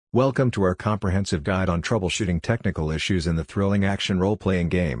Welcome to our comprehensive guide on troubleshooting technical issues in the thrilling action role-playing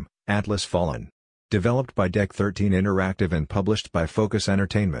game, Atlas Fallen. Developed by Deck13 Interactive and published by Focus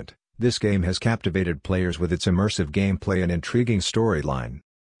Entertainment, this game has captivated players with its immersive gameplay and intriguing storyline.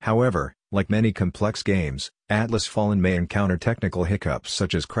 However, like many complex games, Atlas Fallen may encounter technical hiccups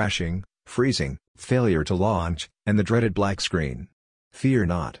such as crashing, freezing, failure to launch, and the dreaded black screen. Fear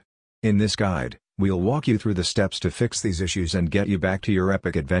not. In this guide, we'll walk you through the steps to fix these issues and get you back to your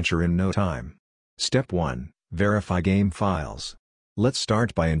epic adventure in no time. Step 1. Verify game files. Let's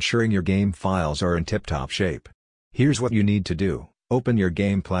start by ensuring your game files are in tip-top shape. Here's what you need to do. Open your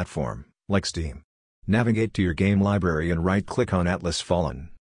game platform, like Steam. Navigate to your game library and right-click on Atlas Fallen.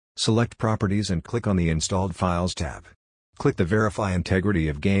 Select Properties and click on the Installed Files tab. Click the Verify Integrity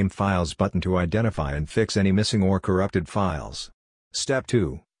of Game Files button to identify and fix any missing or corrupted files. Step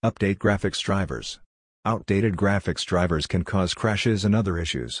 2. Update graphics drivers. Outdated graphics drivers can cause crashes and other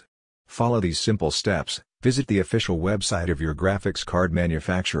issues. Follow these simple steps. Visit the official website of your graphics card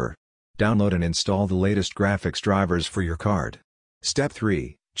manufacturer. Download and install the latest graphics drivers for your card. Step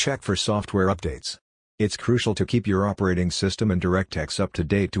 3. Check for software updates. It's crucial to keep your operating system and DirectX up to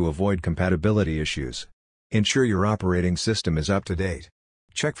date to avoid compatibility issues. Ensure your operating system is up to date.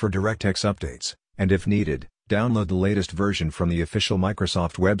 Check for DirectX updates, and if needed, download the latest version from the official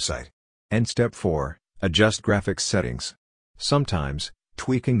Microsoft website. And Step 4. Adjust graphics settings. Sometimes,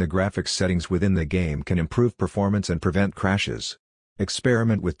 tweaking the graphics settings within the game can improve performance and prevent crashes.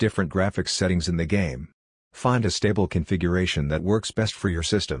 Experiment with different graphics settings in the game. Find a stable configuration that works best for your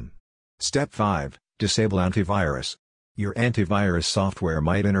system. Step 5. Disable antivirus. Your antivirus software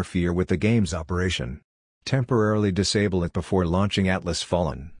might interfere with the game's operation. Temporarily disable it before launching Atlas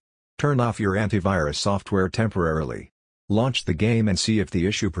Fallen. Turn off your antivirus software temporarily. Launch the game and see if the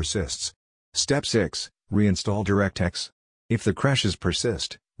issue persists. Step 6. Reinstall DirectX. If the crashes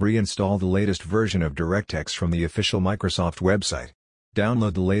persist, reinstall the latest version of DirectX from the official Microsoft website.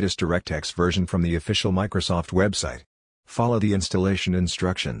 Download the latest DirectX version from the official Microsoft website. Follow the installation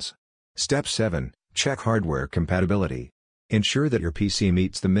instructions. Step 7. Check hardware compatibility. Ensure that your PC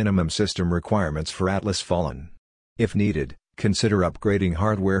meets the minimum system requirements for Atlas Fallen. If needed, consider upgrading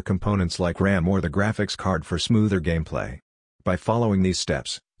hardware components like RAM or the graphics card for smoother gameplay. By following these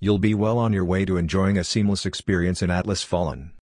steps, you'll be well on your way to enjoying a seamless experience in Atlas Fallen.